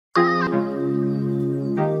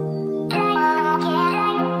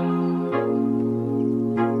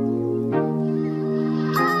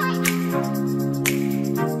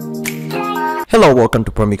Hello, welcome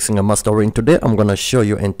to Pro Mixing and Mastering. Today I'm gonna show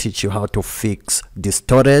you and teach you how to fix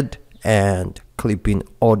distorted and clipping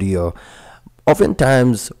audio.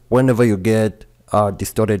 Oftentimes, whenever you get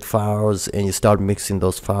distorted files and you start mixing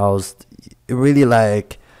those files, it really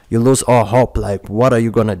like you lose all hope. Like, what are you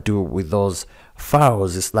gonna do with those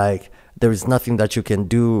files? It's like there is nothing that you can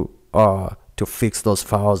do to fix those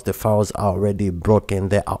files. The files are already broken,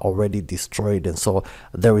 they are already destroyed, and so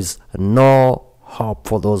there is no hope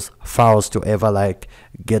for those files to ever like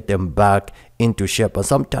get them back into shape. And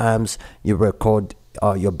sometimes you record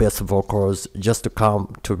your best vocals just to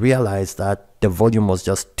come to realize that the volume was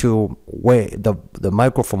just the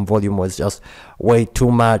microphone volume was just way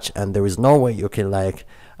too much, and there is no way you can like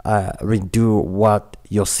redo what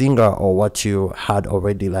your singer or what you had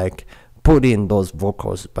already like put in those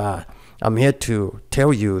vocals. But I'm here to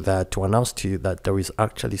tell you that, to announce to you that there is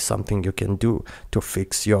actually something you can do to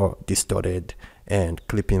fix your distorted and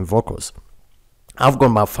clipping vocals. I've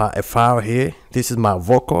got a file here. This is my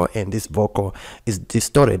vocal, and this vocal is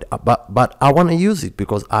distorted, but I want to use it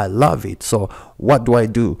because I love it. So what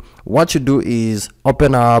do? What you do is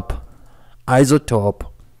open up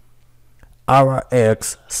iZotope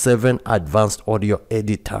RX7 Advanced Audio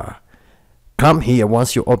Editor. Come here.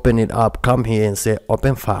 Once you open it up, come here and say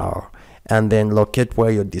open file, and then locate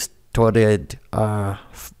where your distorted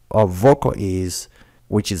vocal is,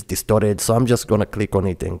 which is distorted. So I'm just gonna click on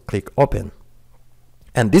it and click open,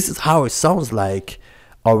 and this is how it sounds like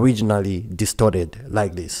originally distorted,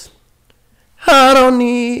 like this. I don't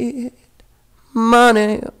need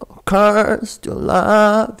money or cars to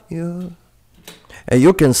love you. And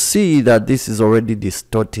you can see that this is already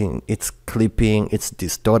distorting, it's clipping, it's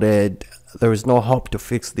distorted. There is no hope to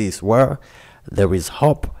fix this. Where there is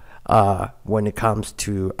hope when it comes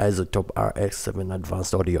to iZotope RX7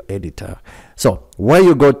 Advanced Audio Editor. So where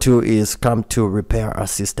you go to is come to Repair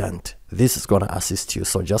Assistant. This is gonna assist you,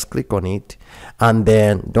 so just click on it, and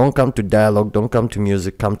then don't come to Dialogue, don't come to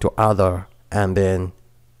Music, come to Other, and then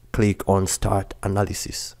click on Start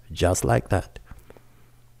Analysis, just like that.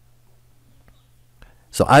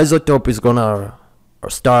 So iZotope is gonna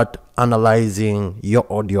start analyzing your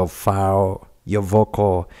audio file, your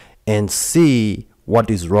vocal, and see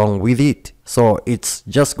what is wrong with it. So it's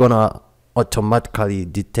just gonna automatically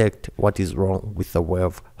detect what is wrong with the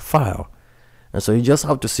WAV file, and so you just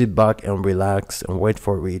have to sit back and relax and wait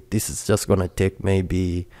for it. This is just gonna take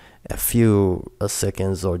maybe a few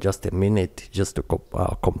seconds or just a minute just to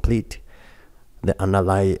complete the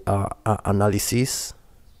analysis,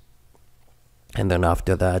 and then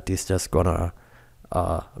after that it's just gonna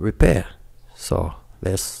repair. So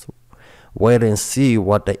let's wait and see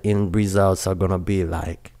what the end results are gonna be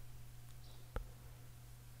like.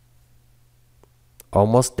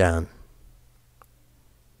 Almost done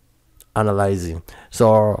analyzing.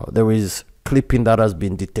 So there is clipping that has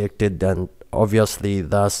been detected, and obviously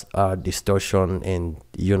that's distortion, and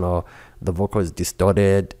you know the vocal is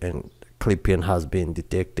distorted and clipping has been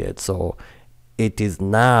detected. So it is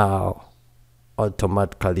now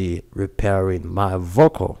automatically repairing my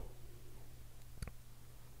vocal.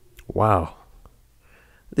 Wow,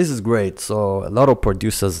 this is great. So a lot of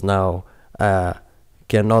producers now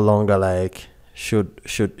can no longer like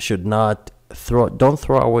should not don't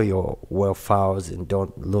throw away your WAV files, and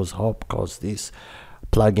don't lose hope, because this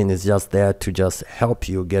plugin is just there to just help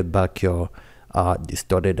you get back your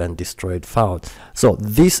distorted and destroyed files. So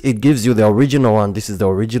it gives you the original one. This is the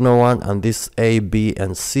original one, and this A, B,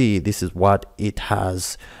 and C, this is what it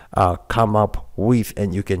has come up with,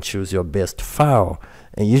 and you can choose your best file.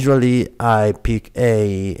 And usually I pick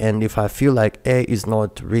A, and if I feel like A is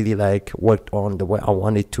not really like worked on the way I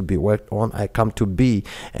want it to be worked on, I come to B.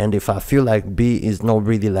 And if I feel like B is not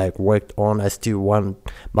really like worked on, I still want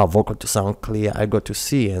my vocal to sound clear, I go to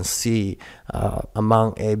C. And C,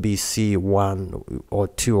 among A, B, C, 1 or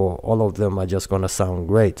 2, or all of them are just gonna sound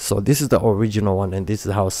great. So this is the original one, and this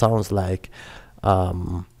is how it sounds like.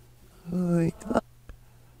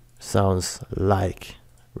 Sounds like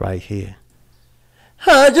right here.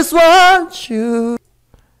 I just want you.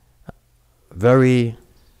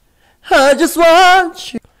 I just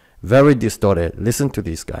want you. Very distorted. Listen to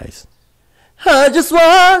these guys. I just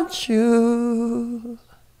want you.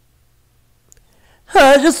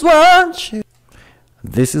 I just want you.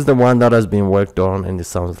 This is the one that has been worked on, and it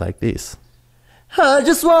sounds like this. I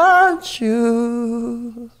just want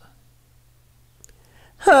you.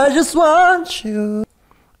 I just want you.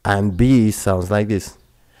 And B sounds like this.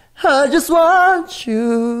 I just want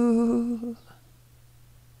you.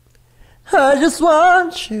 I just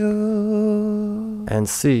want you. And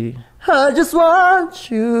C. I just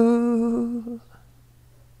want you.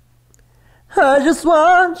 I just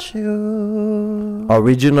want you.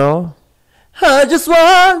 Original. I just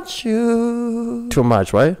want you. Too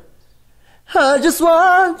much, right? I just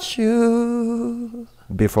want you.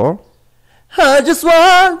 Before. I just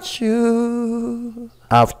want you.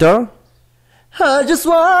 After. I just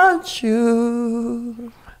want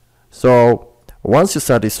you. So once you're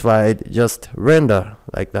satisfied, just render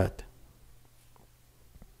like that.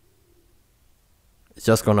 It's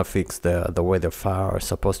just gonna fix the way the file is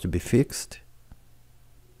supposed to be fixed,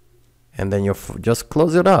 and then you just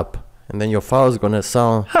close it up, and then your file is gonna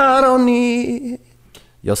sound. I don't need.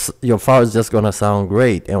 Your file is just gonna sound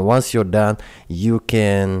great, and once you're done, you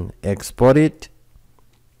can export it.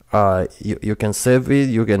 You can save it.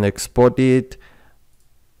 You can export it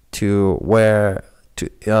to where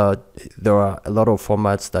there are a lot of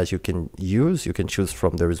formats that you can use. You can choose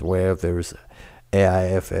from. There is WAV, there is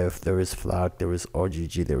AIFF, there is FLAC, there is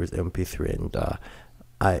OGG, there is MP3, and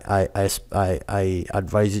I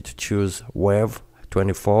advise you to choose WAV,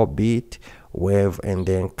 24-bit WAV, and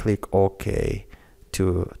then click OK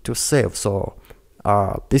to save. So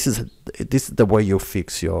this is the way you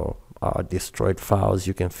fix your destroyed files.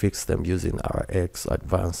 You can fix them using RX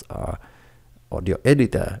Advanced Audio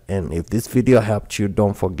Editor. And if this video helped you,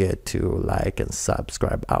 don't forget to like and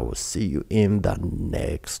subscribe. I will see you in the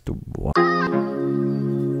next one.